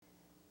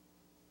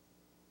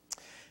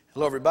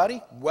Hello,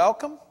 everybody.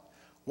 Welcome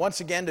once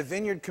again to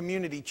Vineyard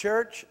Community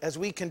Church as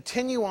we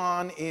continue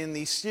on in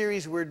the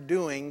series we're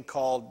doing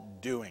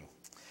called Doing.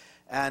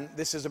 And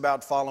this is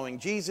about following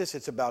Jesus.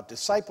 It's about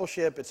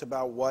discipleship. It's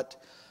about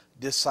what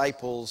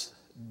disciples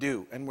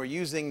do. And we're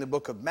using the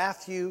book of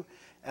Matthew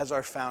as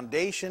our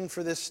foundation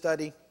for this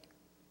study.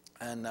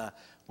 And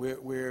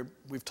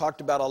we've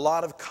talked about a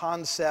lot of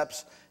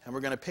concepts, and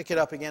we're going to pick it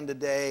up again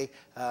today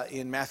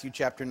in Matthew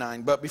chapter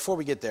 9. But before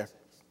we get there,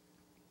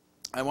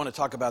 I want to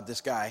talk about this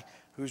guy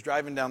who's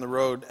driving down the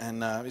road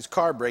and his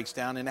car breaks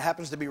down, and it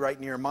happens to be right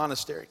near a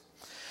monastery.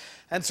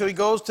 And so he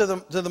goes to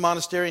the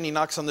monastery and he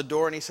knocks on the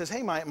door and he says,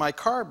 "Hey, my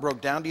car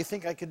broke down. Do you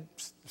think I could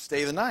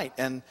stay the night?"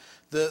 And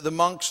the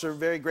monks are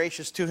very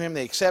gracious to him.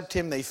 They accept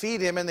him, they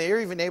feed him, and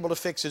they're even able to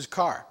fix his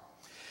car.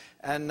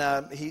 And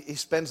he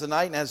spends the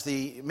night, and as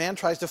the man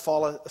tries to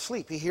fall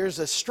asleep, he hears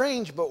a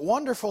strange but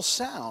wonderful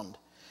sound.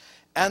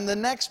 And the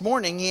next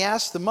morning he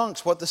asks the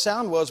monks what the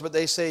sound was, but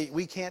they say,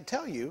 "We can't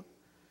tell you.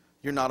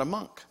 You're not a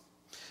monk."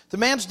 The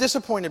man's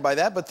disappointed by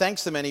that, but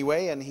thanks them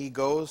anyway, and he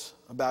goes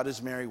about his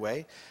merry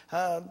way.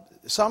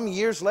 Some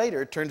years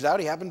later, it turns out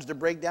he happens to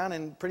break down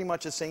in pretty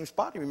much the same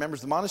spot. He remembers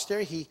the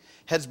monastery. He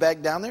heads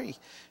back down there.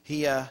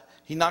 He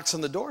knocks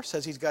on the door,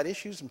 says he's got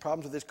issues and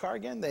problems with his car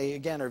again. They,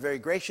 again, are very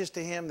gracious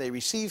to him. They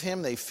receive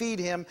him. They feed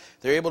him.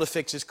 They're able to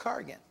fix his car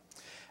again.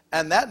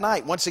 And that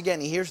night, once again,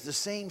 he hears the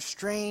same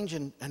strange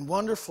and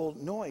wonderful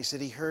noise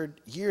that he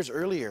heard years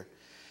earlier.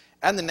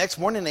 And the next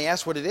morning they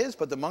ask what it is,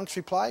 but the monks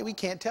reply, "We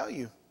can't tell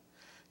you.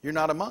 You're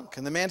not a monk."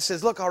 And the man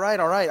says, "Look, all right,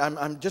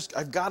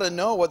 I've got to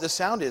know what the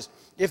sound is.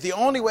 If the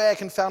only way I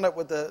can find out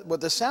what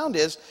the sound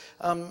is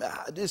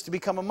to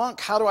become a monk,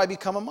 how do I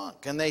become a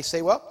monk?" And they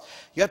say, "Well,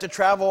 you have to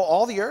travel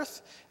all the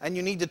earth, and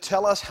you need to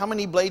tell us how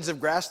many blades of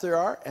grass there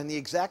are and the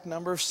exact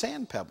number of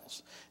sand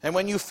pebbles. And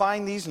when you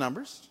find these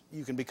numbers,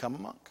 you can become a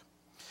monk."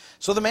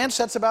 So the man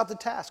sets about the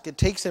task. It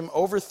takes him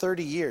over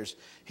 30 years.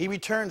 He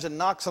returns and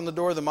knocks on the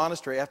door of the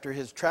monastery after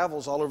his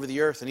travels all over the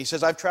earth. And he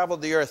says, "I've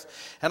traveled the earth,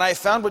 and I have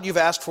found what you've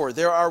asked for.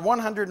 There are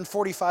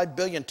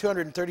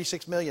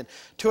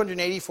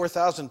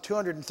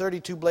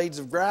 145,236,284,232 blades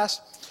of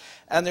grass.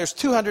 And there's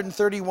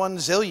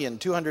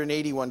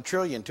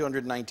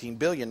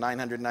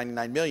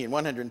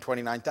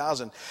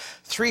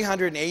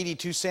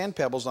 231,231,999,129,382 sand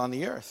pebbles on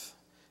the earth."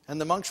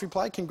 And the monks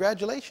replied,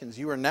 "Congratulations,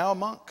 you are now a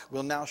monk.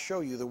 We'll now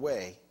show you the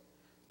way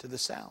to the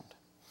sound."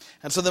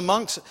 And so the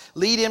monks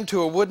lead him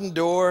to a wooden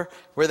door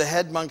where the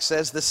head monk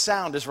says, "The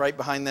sound is right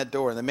behind that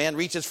door." And the man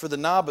reaches for the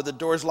knob, but the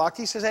door is locked.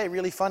 He says, "Hey,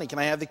 really funny, can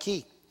I have the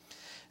key?"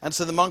 And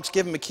so the monks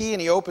give him a key, and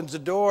he opens the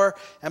door,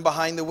 and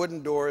behind the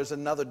wooden door is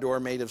another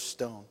door made of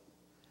stone.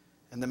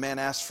 And the man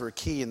asks for a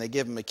key, and they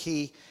give him a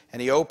key,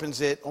 and he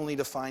opens it only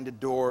to find a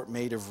door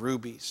made of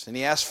rubies. And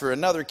he asks for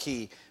another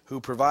key,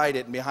 who provide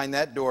it, and behind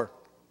that door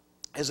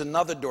is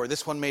another door,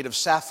 this one made of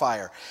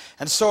sapphire.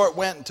 And so it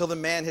went until the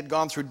man had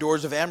gone through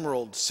doors of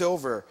emerald,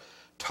 silver,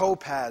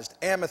 topaz,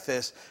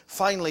 amethyst.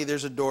 Finally,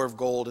 there's a door of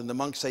gold, and the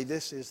monks say,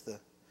 "This is the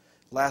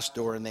last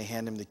door," and they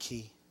hand him the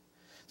key.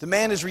 The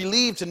man is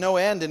relieved to no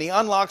end, and he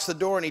unlocks the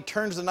door, and he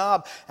turns the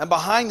knob, and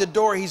behind the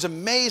door, he's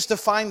amazed to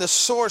find the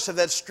source of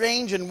that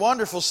strange and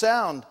wonderful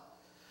sound.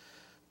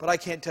 "But I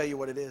can't tell you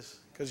what it is,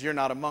 because you're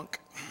not a monk."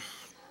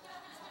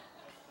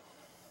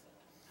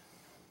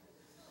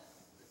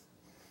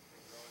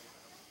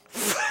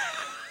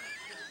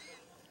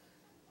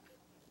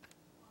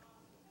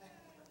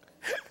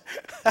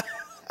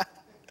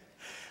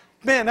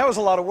 Man, that was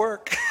a lot of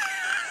work.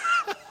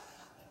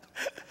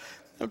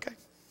 Okay.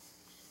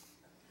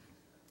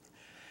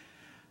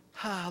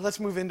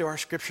 Let's move into our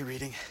scripture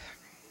reading.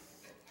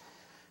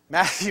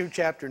 Matthew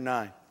chapter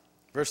 9,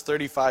 verse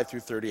 35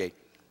 through 38.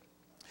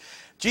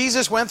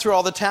 Jesus went through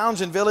all the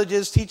towns and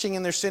villages, teaching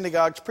in their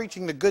synagogues,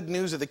 preaching the good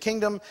news of the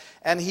kingdom,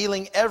 and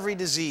healing every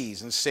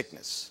disease and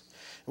sickness.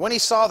 When he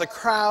saw the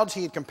crowds,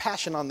 he had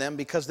compassion on them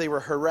because they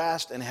were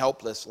harassed and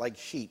helpless like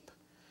sheep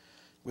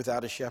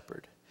without a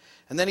shepherd.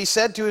 And then he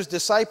said to his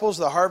disciples,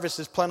 "The harvest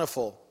is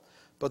plentiful,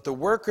 but the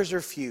workers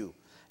are few.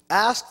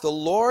 Ask the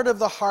Lord of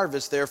the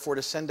harvest, therefore,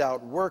 to send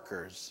out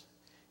workers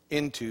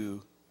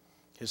into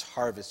his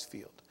harvest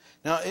field."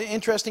 Now, an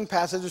interesting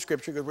passage of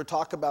Scripture, because we're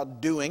talking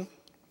about doing,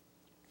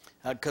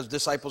 because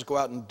disciples go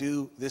out and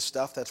do this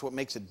stuff. That's what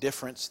makes a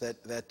difference,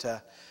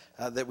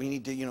 that we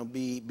need to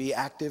be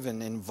active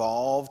and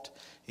involved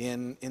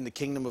in the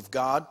kingdom of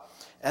God.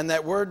 And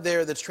that word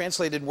there that's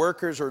translated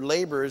workers or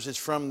laborers is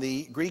from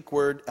the Greek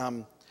word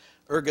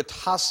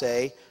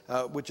ergotase,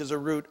 which is a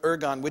root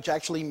ergon, which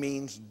actually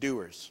means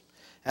doers.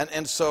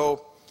 And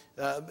so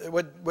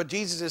what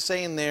Jesus is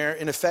saying there,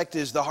 in effect,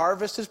 is the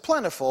harvest is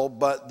plentiful,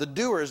 but the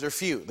doers are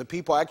few. The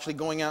people actually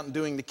going out and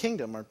doing the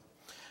kingdom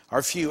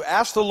are few.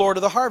 Ask the Lord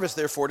of the harvest,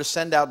 therefore, to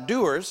send out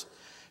doers,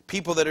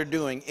 people that are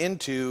doing,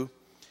 into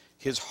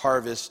his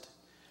harvest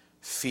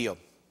field.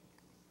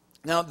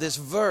 Now, this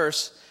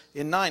verse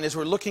in 9, as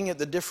we're looking at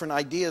the different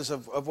ideas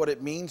of what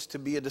it means to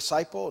be a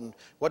disciple and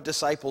what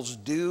disciples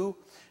do,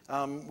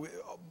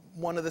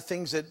 one of the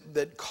things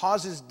that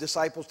causes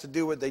disciples to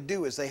do what they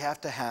do is they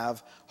have to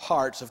have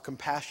hearts of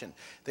compassion.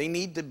 They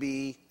need to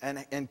be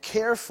and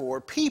care for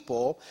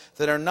people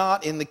that are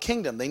not in the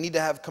kingdom. They need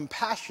to have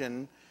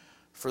compassion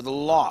for the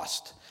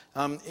lost.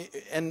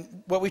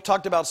 And what we've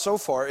talked about so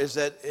far is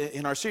that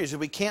in our series,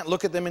 we can't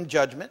look at them in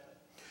judgment.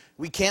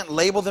 We can't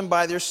label them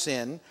by their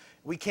sin.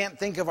 We can't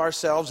think of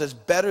ourselves as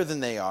better than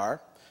they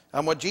are.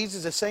 What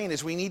Jesus is saying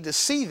is we need to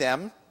see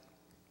them.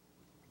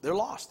 They're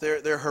lost.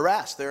 They're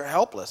harassed. They're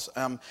helpless.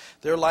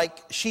 They're like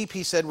sheep,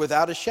 he said,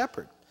 without a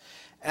shepherd.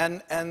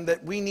 And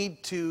that we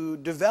need to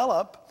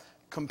develop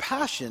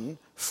compassion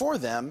for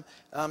them,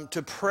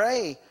 to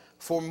pray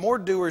for more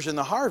doers in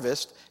the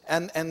harvest,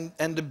 and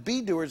to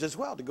be doers as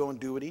well, to go and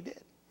do what he did.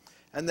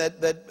 And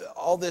that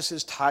all this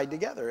is tied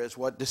together as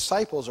what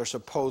disciples are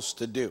supposed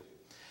to do.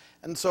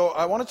 And so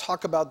I want to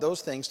talk about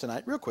those things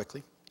tonight real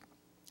quickly.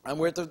 And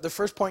we're at the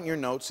first point in your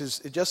notes is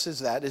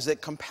that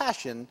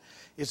compassion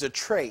is a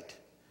trait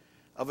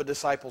of a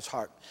disciple's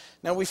heart.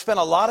 Now, we've spent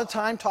a lot of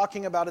time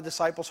talking about a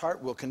disciple's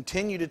heart. We'll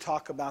continue to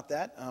talk about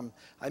that.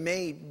 I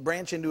may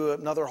branch into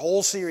another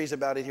whole series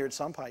about it here at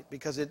some point,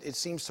 because it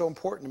seems so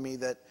important to me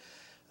that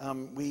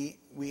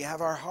we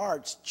have our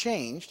hearts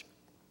changed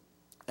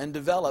and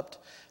developed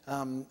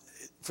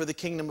for the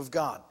kingdom of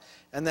God.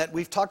 And that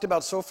we've talked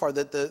about so far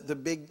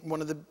that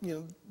one of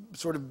the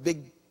sort of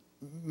big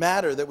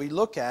matter that we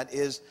look at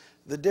is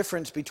the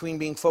difference between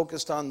being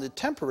focused on the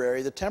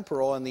temporary, the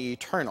temporal, and the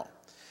eternal.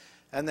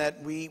 And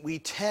that we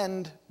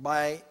tend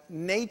by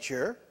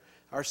nature,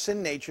 our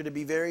sin nature, to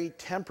be very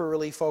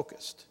temporally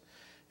focused.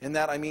 In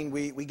that, I mean,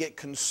 we get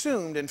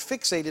consumed and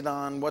fixated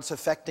on what's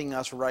affecting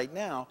us right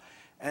now.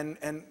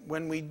 And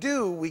when we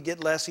do, we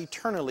get less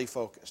eternally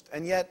focused.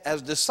 And yet,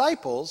 as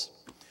disciples,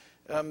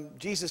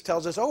 Jesus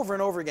tells us over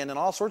and over again in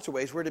all sorts of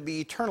ways we're to be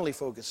eternally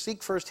focused.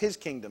 Seek first his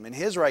kingdom and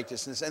his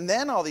righteousness, and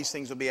then all these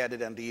things will be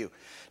added unto you.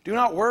 Do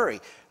not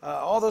worry.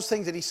 All those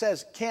things that he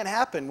says can't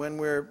happen when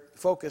we're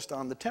focused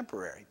on the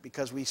temporary,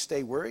 because we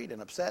stay worried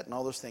and upset and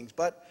all those things.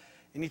 But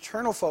an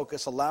eternal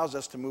focus allows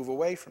us to move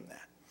away from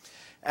that.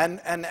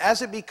 And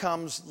as it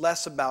becomes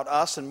less about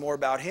us and more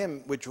about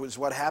him, which was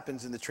what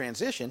happens in the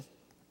transition,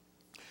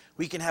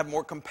 we can have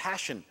more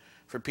compassion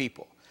for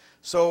people.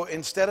 So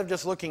instead of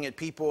just looking at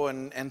people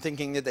and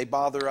thinking that they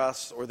bother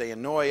us or they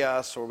annoy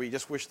us or we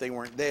just wish they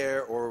weren't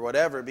there or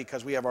whatever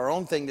because we have our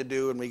own thing to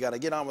do and we got to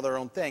get on with our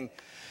own thing,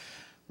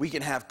 we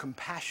can have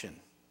compassion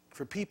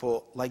for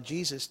people like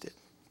Jesus did.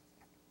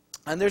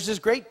 And there's this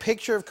great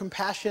picture of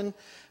compassion.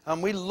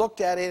 We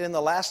looked at it in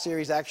the last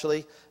series,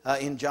 actually,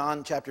 in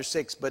John chapter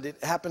 6, but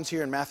it happens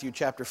here in Matthew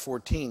chapter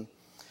 14.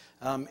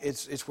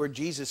 It's where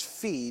Jesus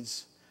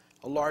feeds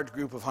a large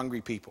group of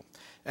hungry people.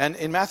 And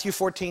in Matthew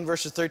 14,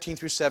 verses 13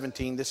 through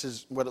 17, this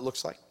is what it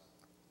looks like.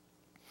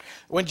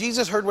 When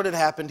Jesus heard what had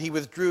happened, he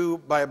withdrew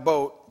by a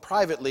boat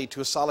privately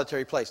to a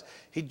solitary place.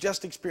 He'd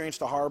just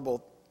experienced a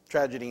horrible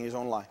tragedy in his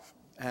own life.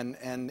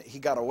 And he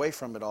got away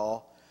from it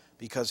all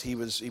because he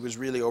was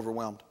really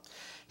overwhelmed.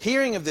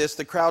 Hearing of this,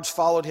 the crowds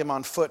followed him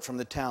on foot from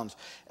the towns.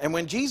 And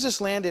when Jesus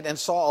landed and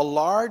saw a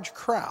large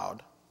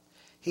crowd,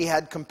 he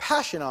had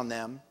compassion on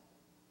them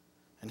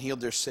and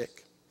healed their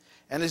sick.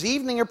 And as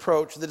evening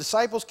approached, the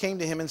disciples came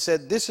to him and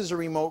said, "This is a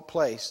remote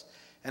place,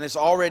 and it's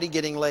already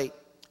getting late.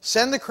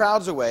 Send the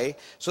crowds away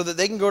so that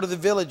they can go to the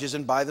villages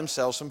and buy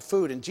themselves some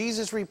food." And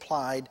Jesus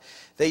replied,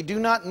 "They do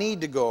not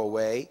need to go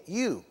away.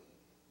 You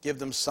give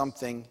them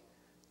something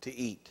to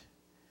eat."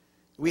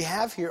 "We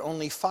have here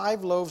only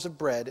 5 loaves of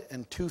bread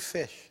and 2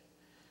 fish,"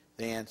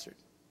 they answered.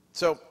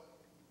 So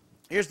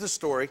here's the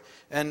story.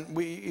 And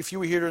if you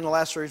were here during the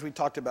last series, we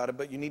talked about it,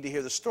 but you need to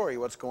hear the story,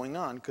 what's going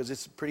on, because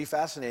it's pretty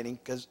fascinating,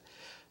 because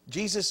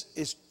Jesus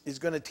is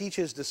going to teach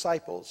his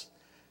disciples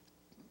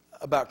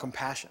about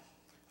compassion,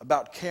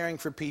 about caring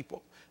for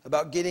people,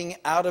 about getting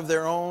out of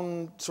their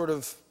own sort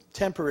of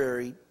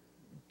temporary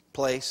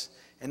place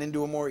and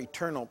into a more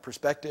eternal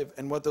perspective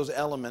and what those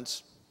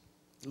elements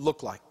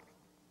look like.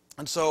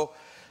 And so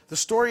the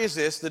story is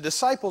this: the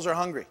disciples are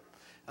hungry.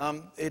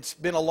 It's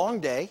been a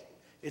long day.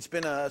 It's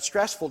been a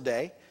stressful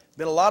day.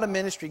 Been a lot of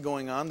ministry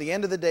going on. The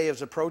end of the day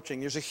is approaching.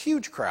 There's a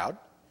huge crowd,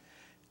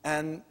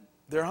 and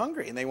they're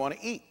hungry and they want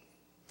to eat.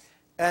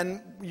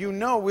 And we'll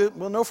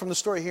know from the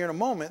story here in a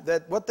moment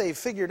that what they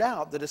figured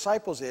out, the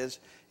disciples, is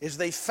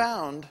they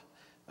found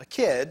a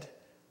kid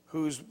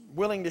who's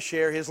willing to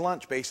share his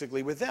lunch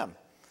basically with them,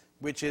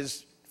 which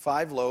is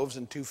 5 loaves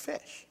and 2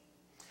 fish.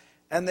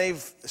 And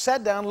they've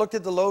sat down, looked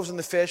at the loaves and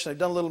the fish, and they've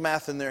done a little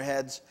math in their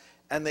heads,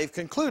 and they've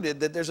concluded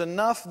that there's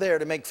enough there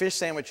to make fish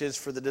sandwiches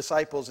for the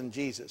disciples and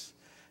Jesus,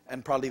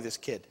 and probably this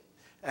kid.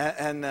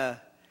 And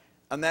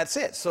that's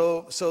it.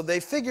 So they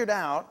figured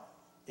out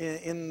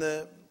in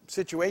the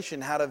situation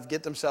how to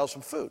get themselves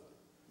some food,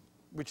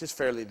 which is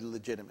fairly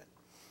legitimate.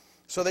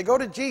 So they go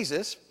to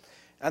Jesus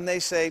and they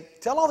say,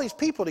 "Tell all these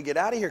people to get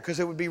out of here, because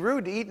it would be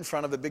rude to eat in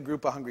front of a big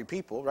group of hungry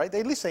people," right?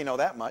 At least they know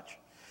that much.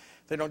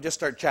 They don't just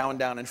start chowing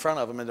down in front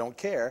of them and don't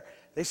care.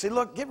 They say,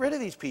 "Look, get rid of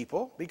these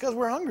people because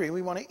we're hungry and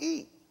we want to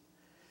eat."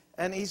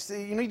 And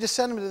you just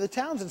send them to the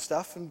towns and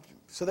stuff and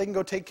so they can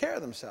go take care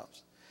of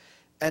themselves.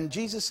 And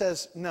Jesus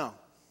says, no,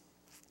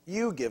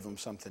 you give them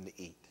something to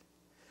eat.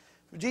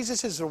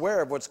 Jesus is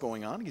aware of what's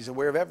going on. He's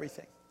aware of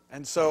everything.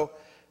 And so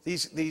he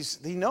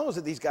knows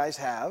that these guys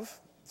have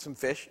some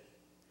fish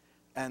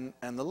and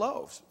the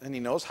loaves. And he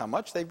knows how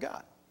much they've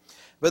got.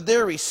 But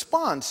their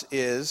response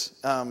is,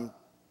 how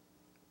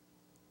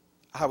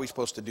are we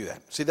supposed to do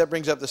that? See, that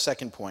brings up the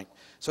second point.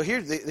 So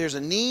here, there's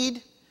a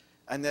need,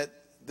 and that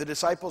the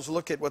disciples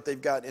look at what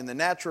they've got in the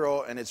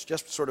natural, and it's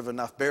just sort of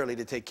enough barely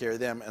to take care of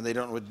them, and they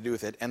don't know what to do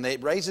with it. And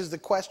it raises the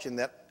question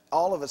that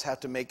all of us have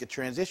to make a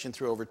transition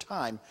through over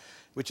time,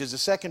 which is the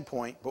second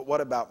point, but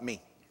what about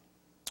me?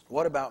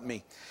 What about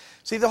me?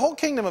 See, the whole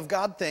kingdom of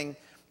God thing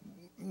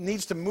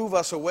needs to move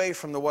us away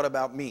from the what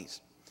about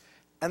me's.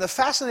 And the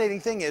fascinating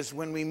thing is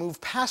when we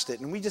move past it,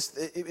 and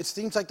it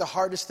seems like the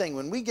hardest thing,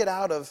 when we get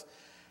out of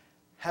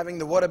having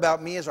the what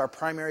about me as our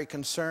primary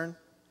concern,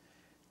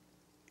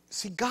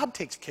 see, God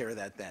takes care of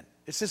that then.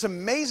 It's this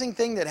amazing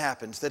thing that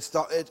happens.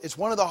 It's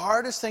one of the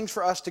hardest things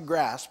for us to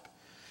grasp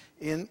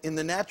in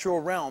the natural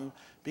realm,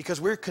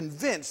 because we're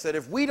convinced that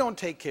if we don't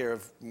take care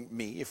of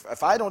me,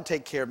 if I don't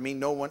take care of me,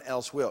 no one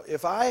else will.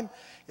 If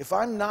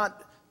I'm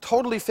not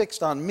totally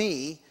fixed on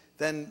me,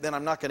 then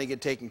I'm not going to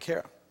get taken care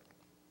of.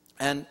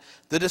 And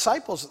the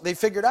disciples, they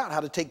figured out how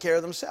to take care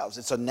of themselves.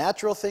 It's a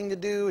natural thing to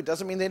do. It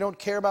doesn't mean they don't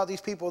care about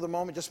these people at the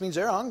moment. It just means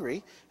they're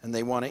hungry and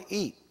they want to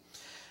eat.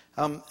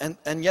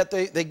 And yet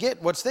they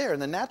get what's there in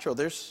the natural.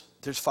 There's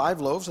 5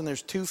 loaves and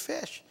there's 2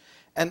 fish.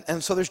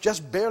 And so there's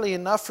just barely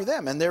enough for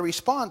them. And their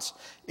response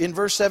in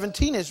verse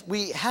 17 is,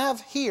 we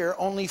have here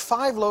only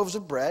 5 loaves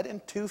of bread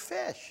and 2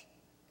 fish.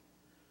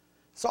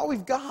 That's all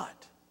we've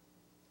got.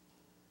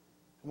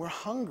 We're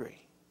hungry.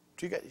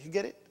 Do you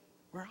get it?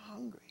 We're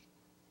hungry.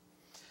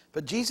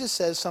 But Jesus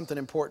says something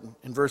important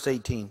in verse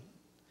 18.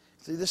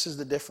 See, this is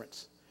the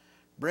difference.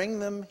 Bring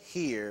them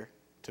here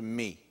to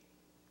me.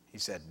 He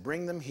said,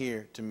 bring them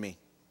here to me.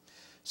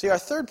 See, our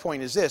third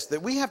point is this,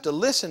 that we have to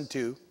listen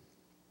to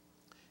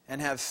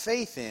and have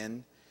faith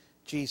in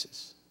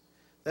Jesus.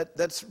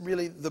 That's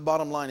really the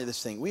bottom line of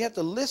this thing. We have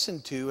to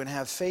listen to and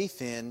have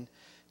faith in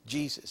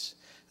Jesus.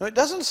 Now, it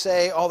doesn't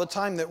say all the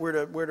time that we're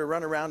to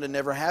run around and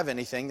never have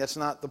anything. That's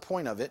not the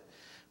point of it.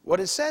 What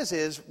it says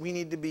is we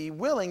need to be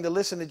willing to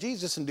listen to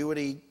Jesus and do what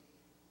he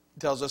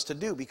tells us to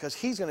do, because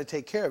he's going to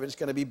take care of it. It's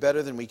going to be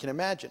better than we can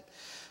imagine.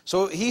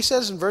 So he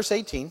says in verse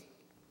 18,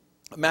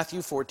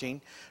 Matthew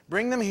 14,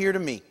 bring them here to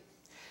me.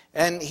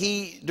 And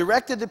he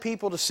directed the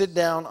people to sit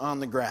down on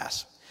the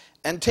grass.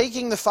 And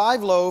taking the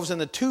 5 loaves and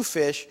the 2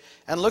 fish,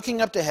 and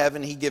looking up to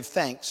heaven, he gave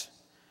thanks.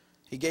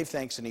 He gave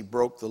thanks and he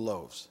broke the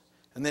loaves.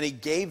 And then he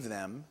gave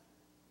them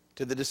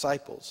to the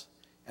disciples.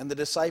 And the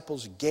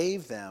disciples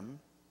gave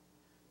them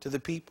to the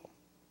people.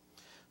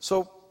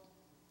 So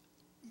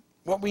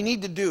what we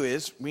need to do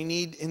is,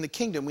 in the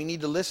kingdom, we need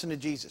to listen to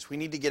Jesus. We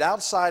need to get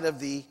outside of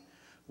the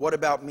what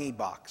about me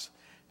box.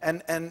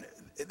 And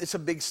it's a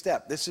big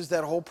step. This is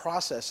that whole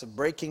process of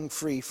breaking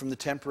free from the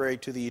temporary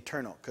to the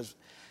eternal, because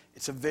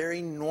it's a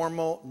very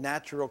normal,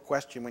 natural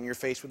question when you're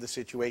faced with a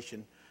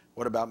situation.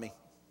 What about me?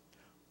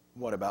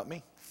 What about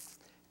me?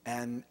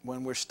 And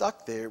when we're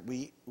stuck there,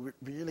 we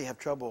really have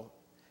trouble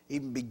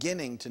even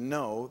beginning to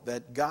know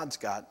that God's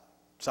got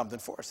something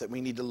for us, that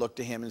we need to look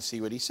to him and see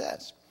what he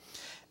says.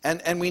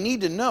 And we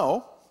need to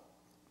know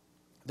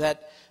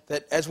that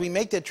as we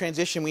make that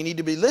transition, we need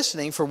to be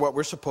listening for what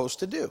we're supposed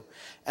to do.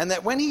 And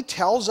that when he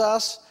tells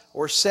us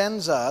or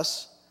sends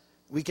us,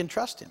 we can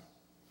trust him.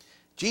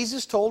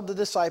 Jesus told the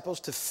disciples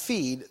to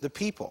feed the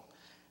people.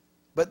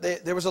 But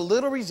there was a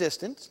little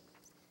resistance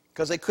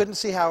because they couldn't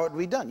see how it would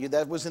be done.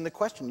 That was in the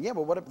question. Yeah,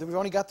 but what if we've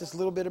only got this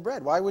little bit of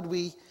bread? Why would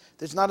we?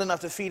 There's not enough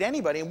to feed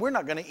anybody, and we're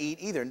not going to eat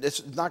either. This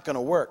is not going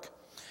to work.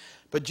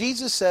 But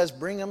Jesus says,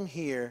 bring them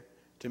here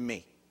to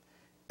me.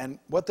 And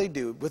what they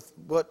do, with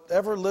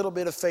whatever little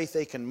bit of faith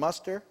they can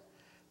muster,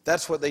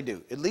 that's what they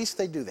do. At least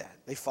they do that.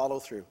 They follow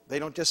through. They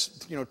don't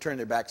just, turn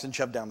their backs and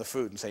shove down the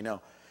food and say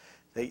no.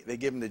 They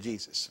give them to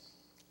Jesus.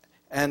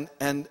 And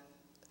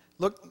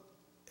look,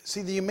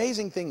 see, the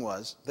amazing thing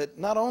was that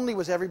not only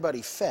was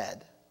everybody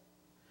fed,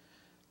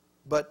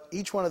 but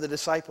each one of the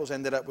disciples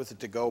ended up with a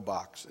to-go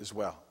box as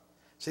well.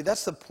 See,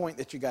 that's the point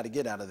that you got to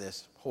get out of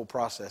this whole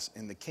process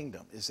in the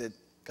kingdom, is that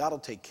God will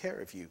take care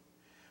of you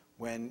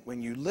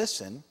when you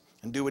listen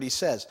and do what he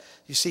says.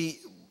 You see,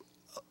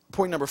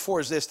 point number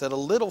 4 is this, that a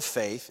little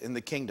faith in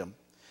the kingdom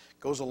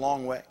goes a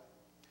long way.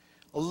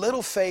 A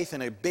little faith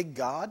in a big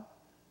God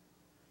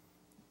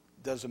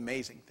does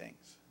amazing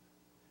things.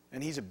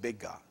 And he's a big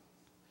God.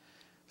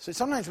 So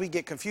sometimes we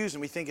get confused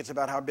and we think it's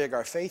about how big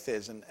our faith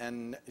is,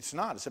 and it's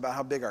not. It's about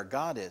how big our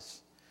God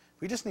is.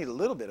 We just need a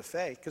little bit of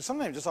faith, because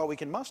sometimes it's all we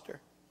can muster.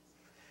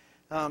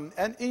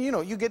 And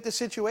you get the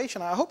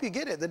situation. I hope you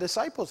get it. The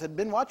disciples had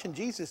been watching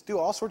Jesus do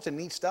all sorts of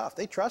neat stuff.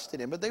 They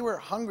trusted him, but they were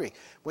hungry.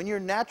 When you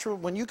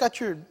got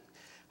your,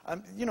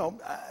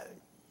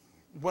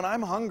 when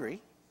I'm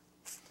hungry,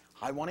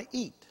 I want to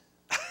eat.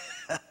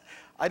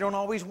 I don't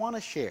always want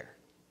to share.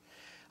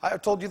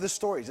 I've told you the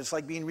stories. It's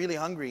like being really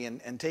hungry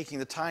and taking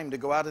the time to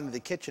go out into the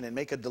kitchen and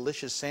make a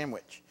delicious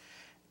sandwich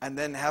and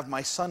then have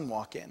my son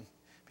walk in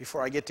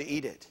before I get to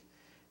eat it.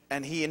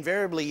 And he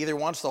invariably either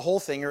wants the whole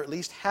thing or at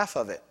least half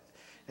of it.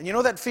 And you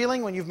know that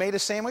feeling when you've made a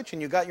sandwich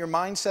and you got your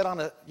mind set on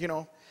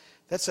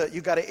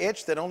you got an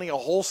itch that only a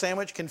whole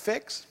sandwich can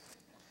fix?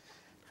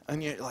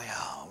 And you're like,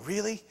 oh,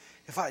 really?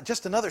 If I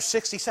just another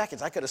 60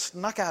 seconds, I could have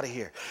snuck out of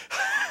here.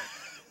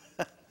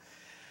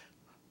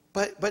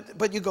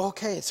 But you go,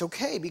 okay, it's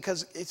okay,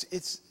 because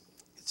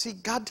see,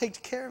 God takes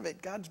care of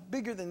it. God's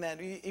bigger than that.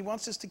 He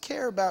wants us to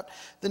care about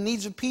the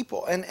needs of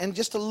people and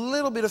just a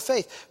little bit of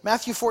faith.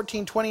 Matthew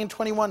 14, 20 and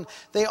 21,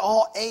 they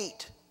all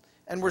ate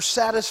and were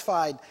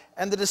satisfied,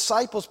 and the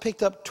disciples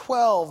picked up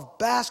 12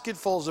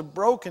 basketfuls of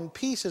broken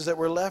pieces that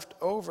were left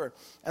over.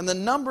 And the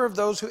number of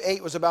those who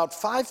ate was about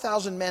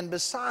 5,000 men,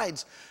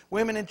 besides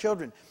women and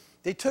children.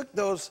 They took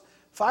those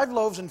 5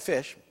 loaves and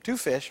 2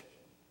 fish,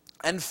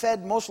 and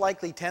fed most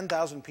likely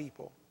 10,000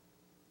 people.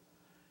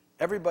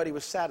 Everybody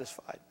was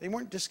satisfied. They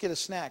weren't just get a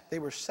snack, they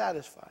were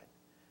satisfied.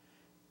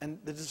 And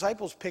the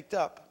disciples picked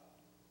up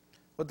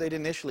what they'd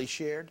initially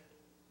shared,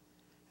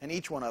 and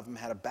each one of them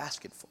had a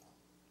basketful.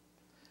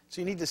 So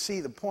you need to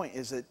see the point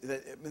is that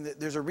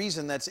there's a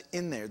reason that's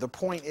in there. The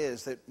point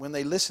is that when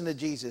they listened to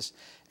Jesus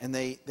and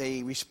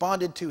they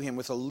responded to him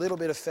with a little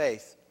bit of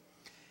faith,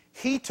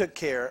 he took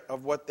care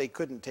of what they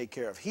couldn't take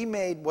care of. He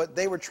made what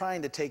they were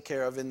trying to take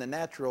care of in the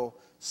natural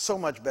so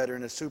much better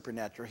in the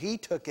supernatural. He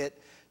took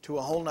it to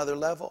a whole nother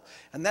level.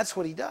 And that's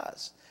what he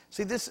does.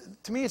 See, this,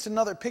 to me, it's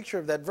another picture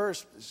of that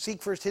verse. Seek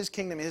first his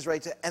kingdom and his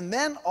rights, and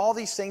then all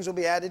these things will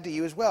be added to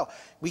you as well.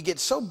 We get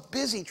so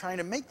busy trying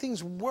to make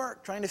things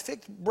work, trying to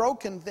fix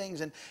broken things,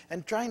 and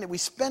we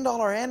spend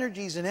all our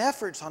energies and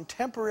efforts on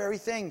temporary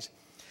things.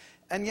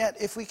 And yet,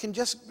 if we can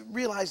just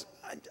realize,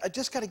 I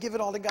just got to give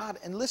it all to God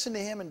and listen to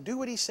him and do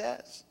what he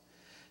says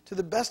to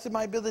the best of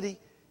my ability,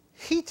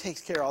 he takes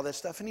care of all that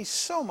stuff, and he's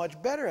so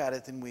much better at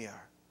it than we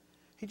are.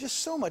 He's just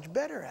so much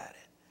better at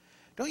it.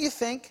 Don't you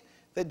think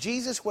that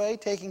Jesus' way,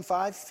 taking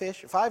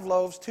 5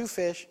 loaves, 2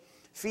 fish,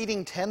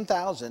 feeding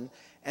 10,000,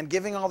 and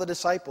giving all the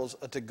disciples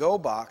a to-go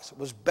box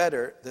was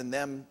better than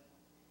them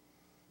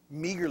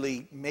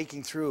meagerly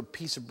making through a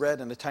piece of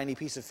bread and a tiny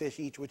piece of fish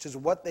each, which is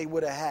what they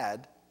would have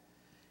had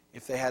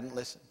if they hadn't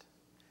listened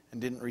and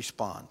didn't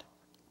respond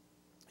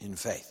in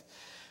faith.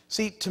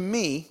 See, to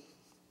me,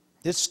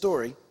 this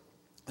story,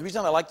 the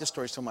reason I like this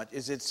story so much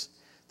is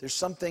there's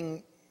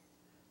something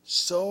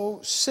so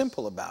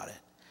simple about it,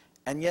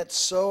 and yet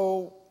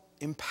so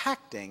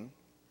impacting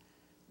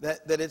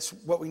that it's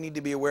what we need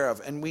to be aware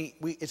of. And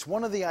it's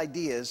one of the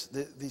ideas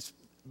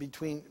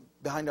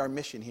behind our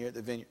mission here at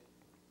the Vineyard.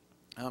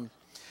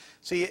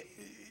 See,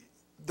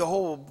 the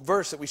whole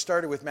verse that we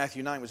started with,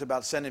 Matthew 9, was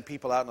about sending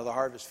people out into the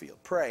harvest field.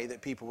 Pray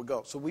that people would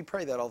go. So we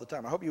pray that all the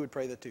time. I hope you would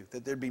pray that too,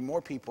 that there'd be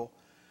more people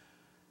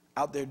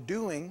out there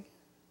doing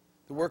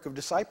the work of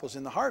disciples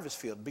in the harvest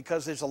field,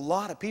 because there's a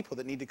lot of people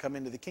that need to come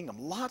into the kingdom,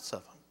 lots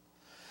of them.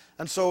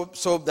 And so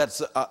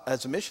that's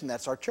as a mission,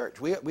 that's our church.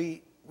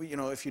 We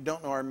if you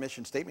don't know our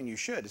mission statement, you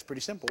should. It's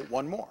pretty simple.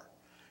 One more.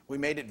 We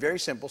made it very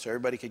simple so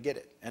everybody could get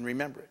it and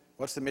remember it.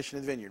 What's the mission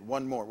of the Vineyard?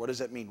 One more. What does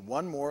that mean?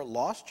 One more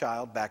lost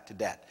child back to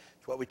dad.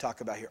 It's what we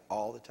talk about here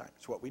all the time.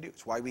 It's what we do.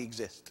 It's why we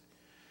exist.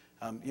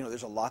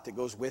 There's a lot that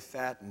goes with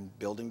that, and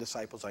building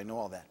disciples. I know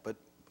all that. But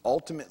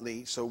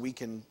ultimately, so we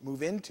can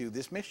move into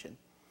this mission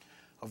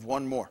of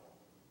one more.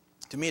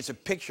 To me, it's a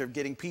picture of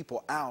getting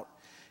people out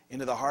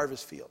into the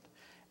harvest field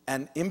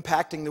and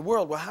impacting the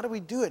world. Well, how do we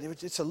do it? We're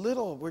just a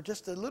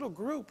little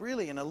group,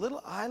 really, in a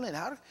little island.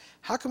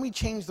 How can we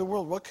change the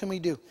world? What can we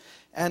do?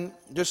 And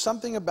there's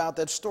something about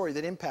that story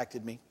that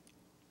impacted me.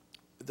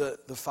 The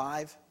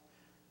 5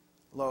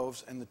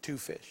 loaves and the 2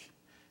 fish.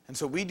 And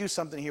so we do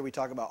something here we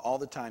talk about all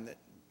the time that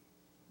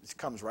it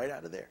comes right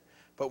out of there.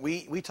 But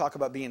we talk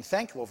about being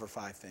thankful for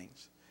 5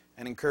 things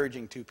and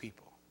encouraging 2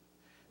 people.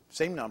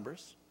 Same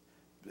numbers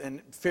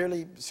and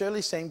fairly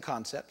same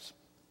concepts,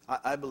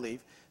 I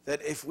believe.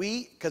 That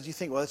because you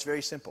think, well, it's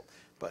very simple.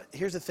 But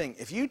here's the thing.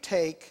 If you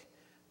take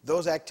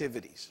those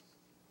activities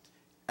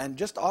and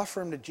just offer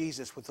them to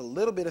Jesus with a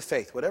little bit of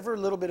faith, whatever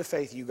little bit of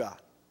faith you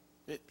got.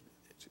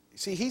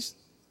 It's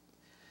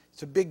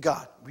a big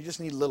God. We just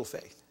need a little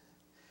faith.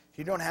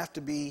 You don't have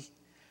to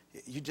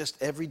you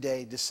just every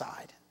day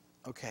decide,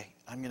 okay,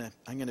 I'm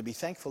going to be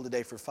thankful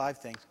today for 5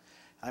 things.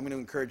 I'm going to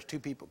encourage 2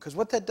 people. Because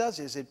what that does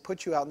is it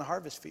puts you out in the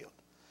harvest field.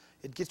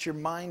 It gets your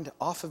mind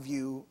off of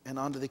you and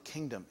onto the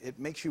kingdom. It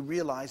makes you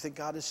realize that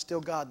God is still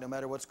God no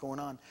matter what's going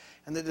on,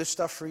 and that there's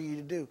stuff for you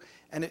to do.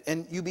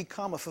 And you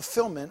become a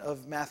fulfillment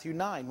of Matthew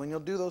 9 when you'll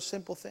do those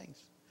simple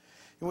things.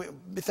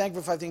 Be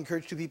thankful for 5 things,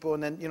 encourage 2 people,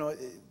 and then, to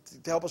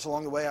help us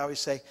along the way, I always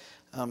say,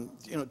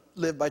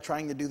 live by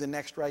trying to do the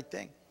next right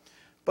thing.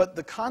 But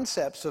the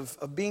concepts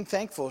of being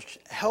thankful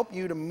help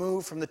you to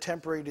move from the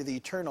temporary to the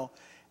eternal,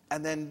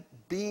 and then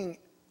being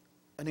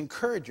an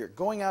encourager,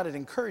 going out and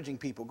encouraging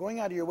people,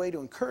 going out of your way to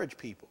encourage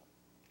people,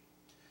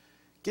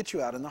 get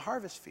you out in the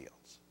harvest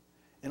fields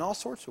in all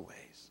sorts of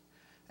ways.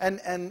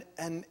 And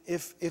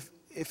if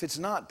it's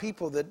not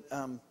people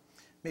that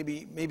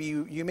Maybe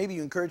you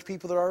encourage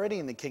people that are already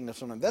in the kingdom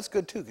sometimes. That's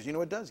good too, because you know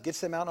what it does? It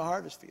gets them out in a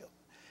harvest field.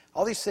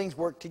 All these things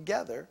work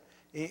together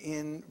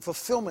in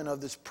fulfillment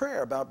of this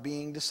prayer about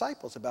being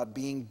disciples, about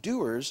being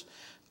doers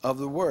of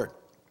the word.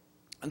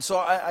 And so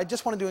I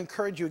just wanted to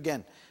encourage you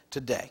again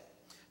today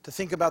to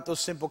think about those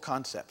simple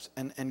concepts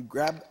and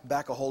grab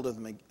back a hold of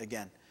them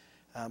again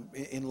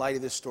in light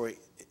of this story.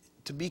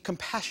 To be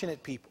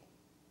compassionate people,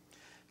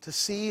 to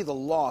see the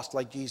lost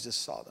like Jesus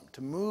saw them,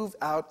 to move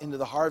out into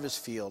the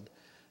harvest field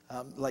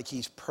like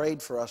he's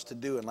prayed for us to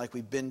do and like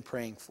we've been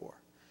praying for.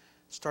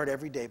 Start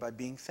every day by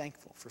being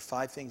thankful for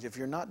 5 things. If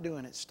you're not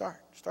doing it, start.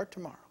 Start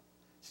tomorrow.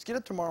 Just get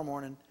up tomorrow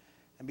morning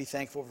and be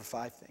thankful for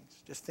 5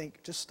 things.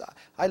 Just stop.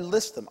 I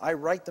list them. I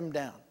write them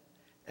down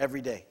every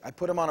day. I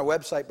put them on a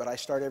website, but I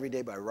start every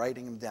day by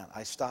writing them down.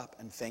 I stop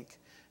and think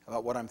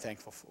about what I'm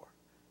thankful for.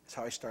 That's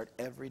how I start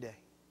every day.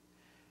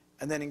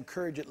 And then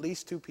encourage at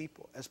least 2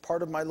 people as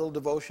part of my little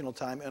devotional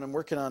time. And I'm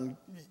working on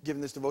giving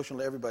this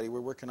devotional to everybody.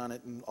 We're working on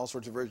it in all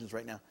sorts of versions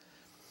right now.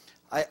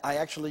 I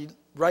actually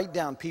write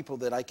down people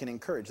that I can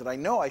encourage, that I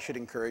know I should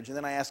encourage, and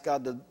then I ask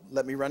God to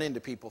let me run into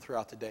people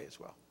throughout the day as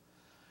well.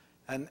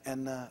 And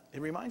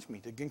it reminds me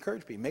to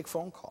encourage people, make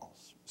phone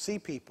calls, see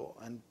people,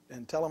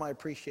 and tell them I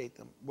appreciate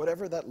them,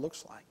 whatever that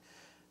looks like.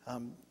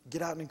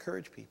 Get out and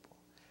encourage people,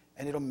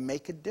 and it'll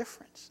make a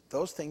difference.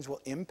 Those things will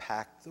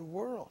impact the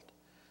world.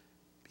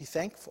 Be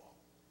thankful.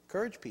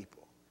 Encourage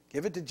people.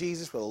 Give it to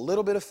Jesus with a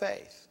little bit of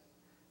faith,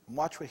 and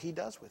watch what he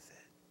does with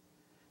it.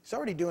 He's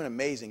already doing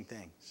amazing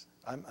things.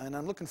 And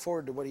I'm looking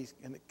forward to what he's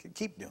going to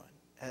keep doing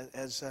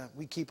as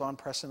we keep on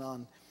pressing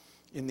on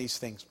in these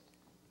things.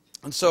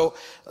 And so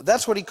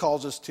that's what he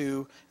calls us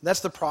to.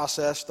 That's the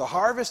process. The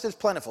harvest is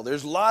plentiful.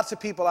 There's lots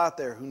of people out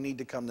there who need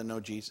to come to know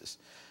Jesus.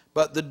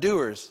 But the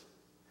doers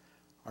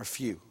are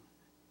few.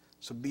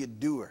 So be a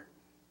doer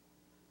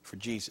for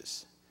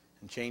Jesus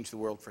and change the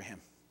world for him.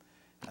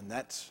 And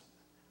that's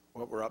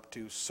what we're up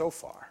to so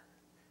far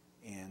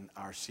in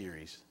our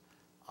series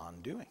on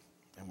doing.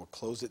 And we'll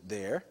close it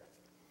there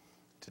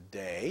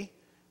today.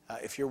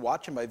 If you're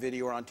watching by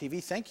video or on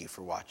TV, thank you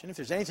for watching. If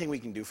there's anything we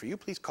can do for you,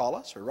 please call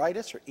us or write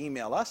us or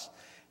email us,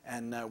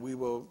 and we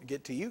will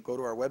get to you. Go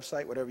to our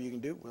website, whatever you can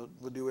do.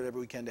 We'll do whatever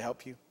we can to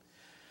help you.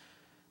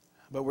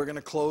 But we're going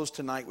to close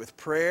tonight with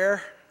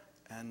prayer.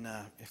 And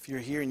if you're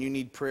here and you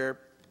need prayer,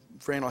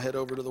 Fran will head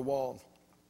over to the wall.